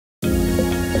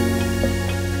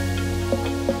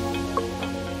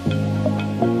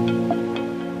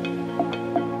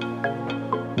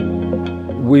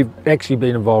We've actually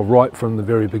been involved right from the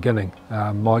very beginning.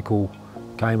 Michael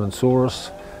came and saw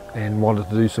us and wanted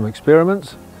to do some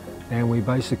experiments, and we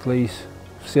basically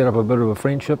set up a bit of a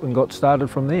friendship and got started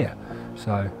from there.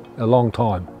 So, a long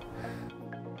time.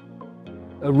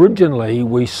 Originally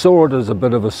we saw it as a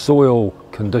bit of a soil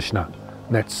conditioner.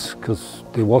 That's because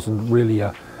there wasn't really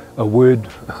a word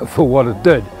for what it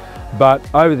did. But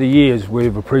over the years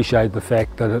we've appreciated the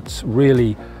fact that it's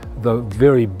really the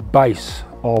very base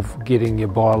of getting your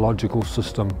biological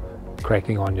system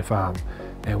cracking on your farm.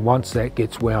 And once that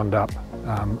gets wound up,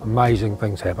 amazing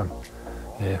things happen.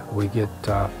 Yeah, we get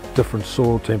different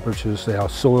soil temperatures. Our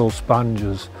soil sponge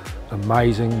is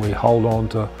amazing. We hold on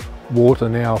to water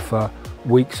now for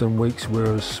weeks and weeks,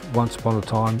 whereas once upon a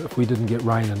time, if we didn't get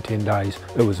rain in 10 days,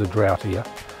 it was a drought here.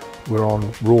 We're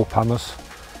on raw pumice,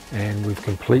 and we've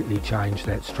completely changed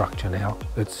that structure now.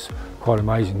 It's quite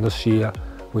amazing. This year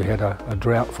we had a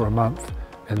drought for a month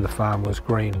and the farm was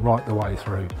green right the way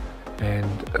through. And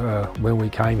when we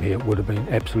came here, it would have been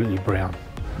absolutely brown,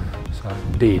 so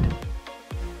dead.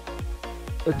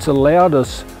 It's allowed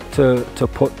us to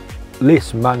put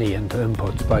less money into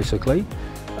inputs, basically.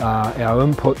 Our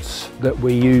inputs that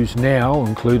we use now,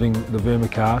 including the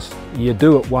Vermicast, you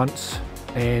do it once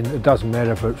and it doesn't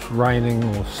matter if it's raining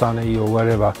or sunny or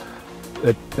whatever,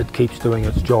 it keeps doing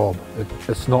its job.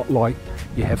 It's not like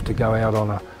you have to go out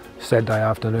on a Saturday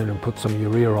afternoon and put some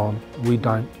urea on. We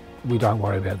don't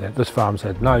worry about that. This farm's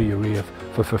had no urea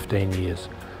for 15 years.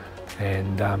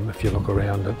 And if you look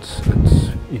around,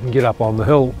 you can get up on the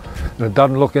hill and it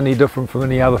doesn't look any different from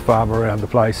any other farm around the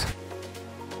place.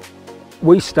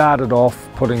 We started off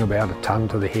putting about a tonne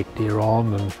to the hectare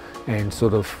on and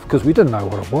sort of, because we didn't know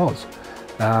what it was.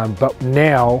 But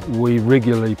now we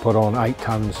regularly put on 8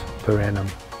 tonnes per annum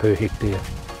per hectare,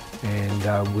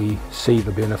 and we see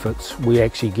the benefits. We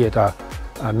actually get a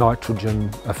nitrogen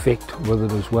effect with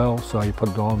it as well, so you put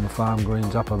it on, the farm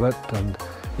greens up a bit, and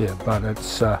yeah, but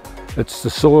it's the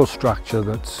soil structure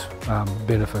that's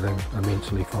benefiting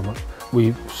immensely from it.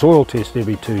 We soil test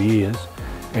every 2 years,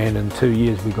 and in 2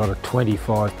 years we got a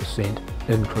 25%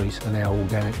 increase in our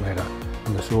organic matter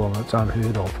in the soil, and it's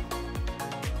unheard of.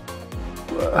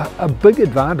 A big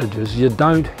advantage is you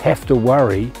don't have to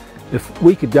worry. If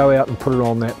we could go out and put it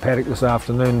on that paddock this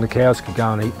afternoon, the cows could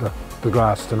go and eat the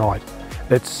grass tonight.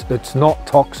 It's not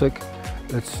toxic,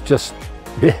 it's just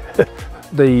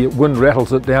the wind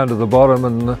rattles it down to the bottom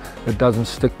and it doesn't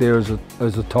stick there as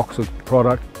a toxic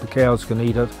product. The cows can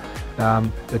eat it.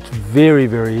 It's very,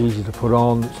 very easy to put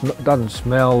on. It doesn't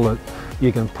smell.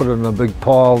 You can put it in a big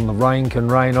pile and the rain can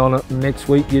rain on it, and next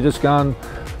week you just go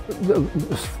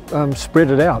and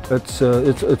spread it out. It's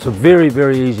a very,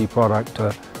 very easy product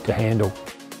to handle.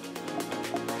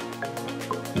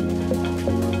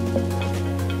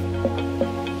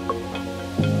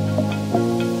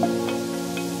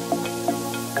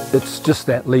 It's just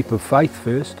that leap of faith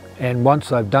first, and once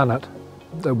they've done it,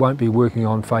 they won't be working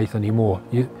on faith anymore.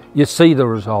 You see the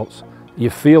results, you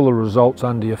feel the results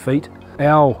under your feet.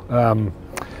 Our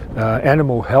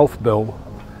animal health bill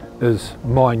is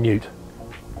minute.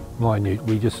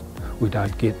 We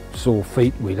don't get sore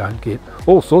feet, we don't get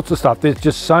all sorts of stuff. There's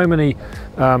just so many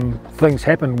things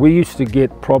happen. We used to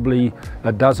get probably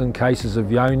a dozen cases of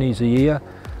yonis a year.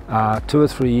 2 or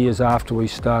 3 years after we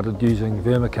started using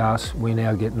Vermicast, we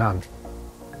now get none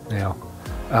now.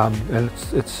 And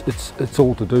it's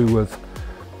all to do with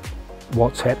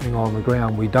what's happening on the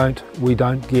ground. We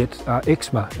don't get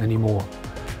eczema anymore.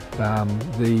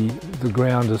 The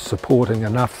ground is supporting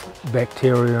enough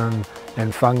bacteria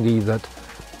and fungi that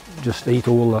just eat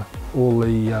all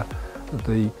the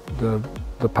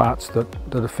parts that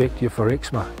affect you for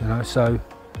eczema. You know, so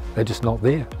they're just not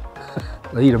there.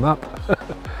 They eat them up.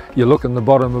 You look in the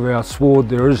bottom of our sward.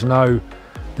 There is no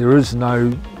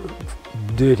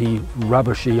dirty,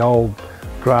 rubbishy old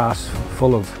grass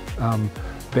full of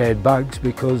bad bugs,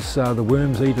 because the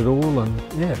worms eat it all, and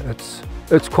yeah,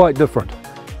 it's quite different.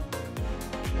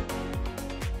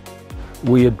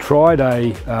 We had tried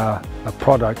a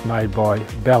product made by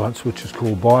Balance, which is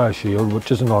called BioShield,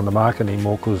 which isn't on the market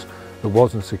anymore because it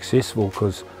wasn't successful,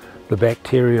 because the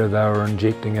bacteria they were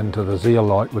injecting into the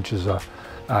zeolite, which is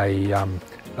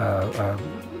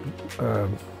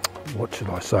what should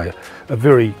I say, a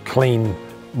very clean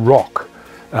rock,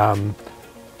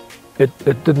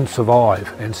 it didn't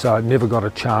survive, and so it never got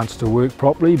a chance to work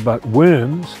properly. But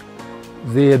worms,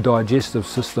 their digestive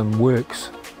system works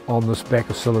on this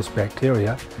Bacillus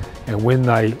bacteria, and when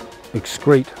they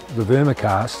excrete the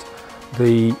Vermicast,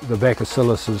 the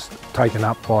Bacillus is taken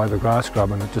up by the grass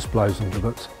scrub and it just blows them to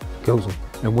bits, kills them.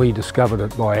 And we discovered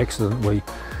it by accident.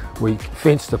 We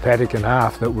fenced the paddock in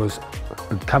half that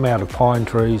had come out of pine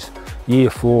trees. Year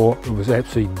 4, it was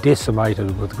absolutely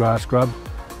decimated with grass grub.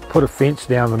 Put a fence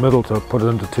down the middle to put it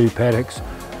into 2 paddocks.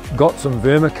 Got some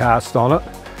vermicast on it,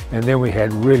 and then we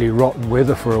had really rotten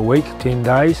weather for a week, 10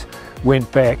 days.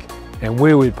 Went back, and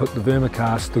where we'd put the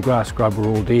vermicast, the grass grub were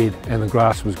all dead, and the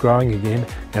grass was growing again.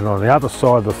 And on the other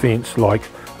side of the fence, like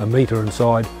a metre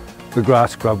inside, the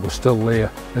grass grub was still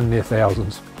there in their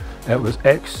thousands. It was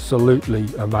absolutely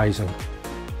amazing.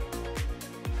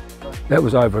 That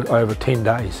was over 10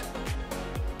 days.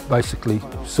 Basically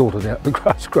sorted out the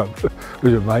grass grub. It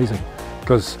was amazing.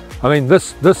 Because, I mean,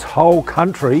 this whole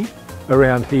country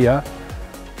around here,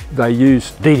 they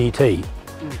use DDT.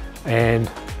 And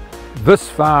this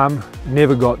farm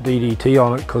never got DDT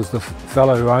on it because the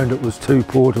fellow who owned it was too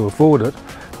poor to afford it.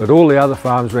 But all the other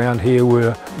farms around here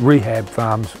were rehab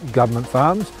farms, government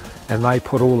farms, and they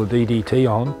put all the DDT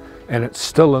on. And it's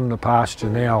still in the pasture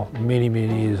now, many,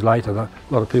 many years later. A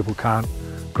lot of people can't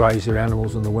graze their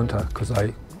animals in the winter because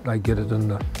they get it in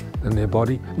their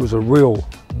body. It was a real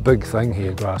big thing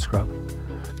here, grass grub.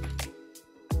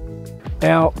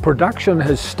 Our production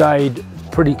has stayed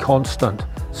pretty constant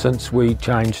since we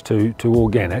changed to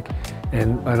organic.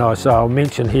 And I'll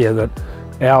mention here that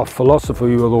our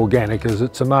philosophy with organic is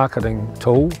it's a marketing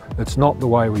tool. It's not the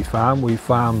way we farm. We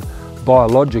farm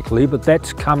biologically, but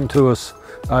that's come to us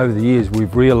over the years.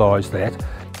 We've realised that.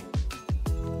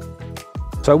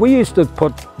 So we used to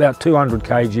put about 200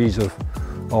 kgs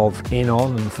of N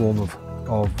on in the form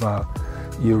of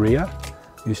urea.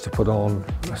 We used to put on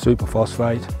a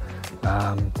superphosphate.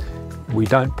 We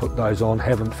don't put those on,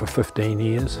 haven't for 15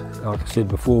 years, like I said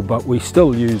before, but we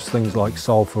still use things like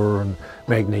sulphur and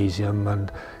magnesium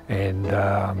and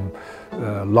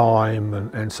lime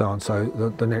and so on. So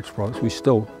the natural products, we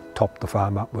still top the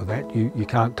farm up with that. You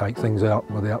can't take things out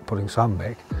without putting some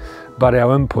back. But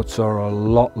our inputs are a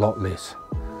lot less.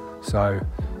 So,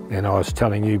 and I was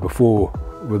telling you before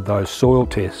with those soil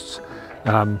tests,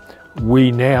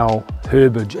 we now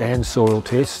herbage and soil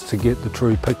tests to get the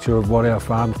true picture of what our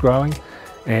farm's growing.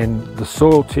 And the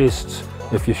soil tests,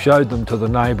 if you showed them to the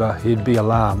neighbour, he'd be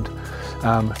alarmed.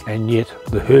 And yet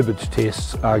the herbage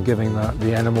tests are giving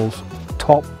the animals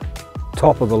top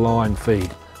of the line feed.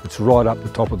 It's right up the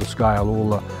top of the scale,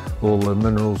 all the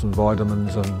minerals and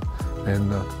vitamins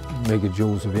and the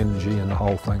megajoules of energy and the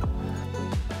whole thing.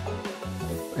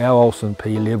 Our Olsen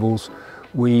P levels,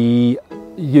 we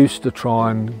used to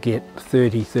try and get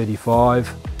 30,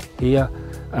 35 here.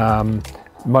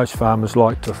 Most farmers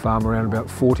like to farm around about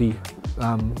 40,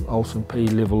 Olsen P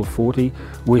level of 40.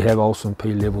 We have Olsen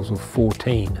P levels of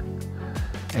 14,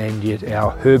 and yet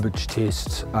our herbage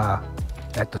tests are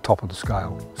at the top of the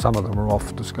scale. Some of them are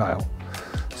off the scale.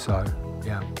 So,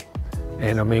 yeah.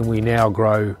 And I mean, we now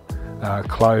grow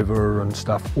clover and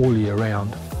stuff all year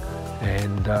round,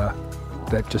 and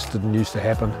that just didn't used to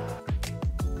happen.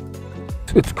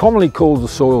 It's commonly called the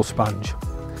soil sponge.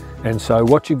 And so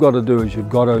what you've got to do is you've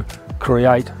got to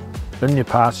create, in your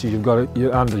pasture,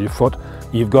 under your foot,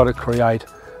 you've got to create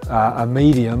a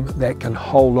medium that can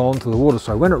hold on to the water.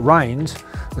 So when it rains,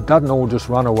 it doesn't all just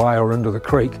run away or into the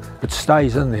creek, it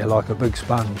stays in there like a big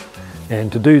sponge.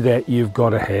 And to do that, you've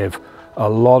got to have a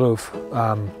lot of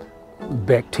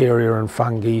bacteria and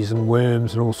fungi and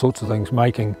worms and all sorts of things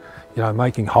making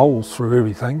holes through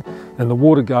everything, and the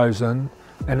water goes in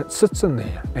and it sits in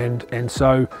there. And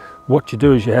so what you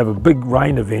do is you have a big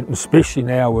rain event, especially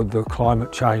now with the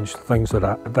climate change things that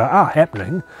are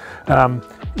happening.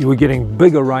 You were getting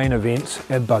bigger rain events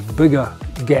but bigger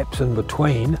gaps in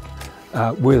between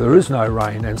where there is no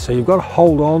rain, and so you've got to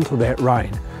hold on to that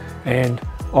rain. And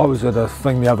I was at a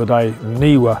thing the other day,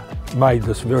 Niwa made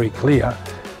this very clear,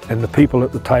 and the people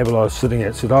at the table I was sitting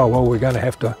at said, oh well, we're going to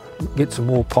have to get some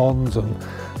more ponds and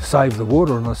save the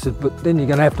water. And I said, but then you're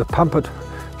going to have to pump it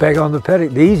back on the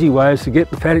paddock. The easy way is to get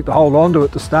the paddock to hold on to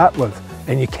it to start with,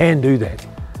 and you can do that.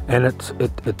 And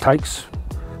it takes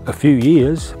a few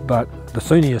years, but the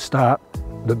sooner you start,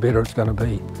 the better it's going to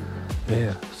be.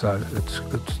 Yeah, so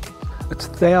it's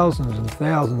thousands and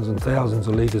thousands and thousands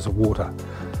of litres of water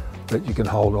that you can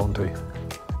hold on to.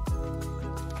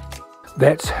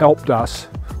 That's helped us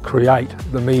create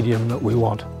the medium that we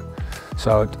want.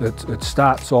 So it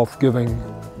starts off giving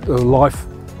the life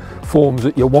forms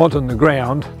that you want in the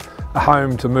ground a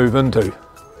home to move into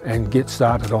and get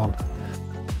started on.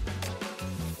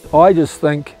 I just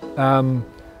think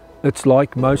it's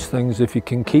like most things, if you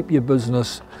can keep your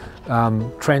business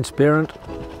transparent,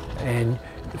 and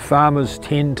farmers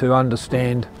tend to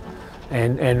understand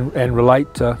and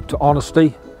relate to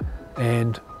honesty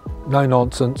and no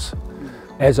nonsense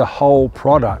as a whole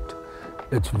product,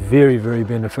 it's very, very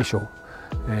beneficial.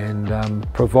 and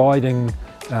providing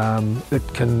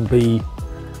it can be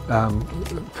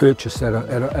purchased at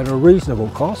a reasonable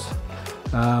cost,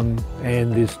 and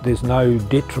there's no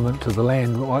detriment to the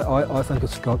land. I think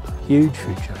it's got huge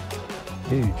future,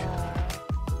 huge.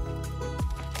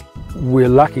 We're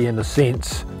lucky in the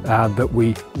sense that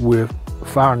we're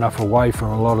far enough away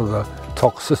from a lot of the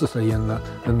toxicity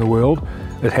in the world.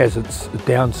 It has its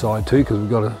downside too, because we've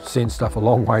got to send stuff a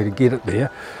long way to get it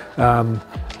there.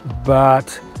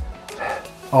 But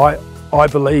I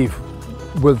believe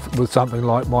with something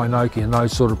like MyNoke and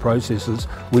those sort of processes,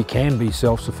 we can be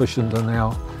self-sufficient in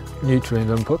our nutrient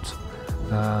inputs.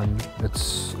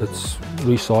 It's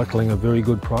recycling a very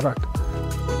good product.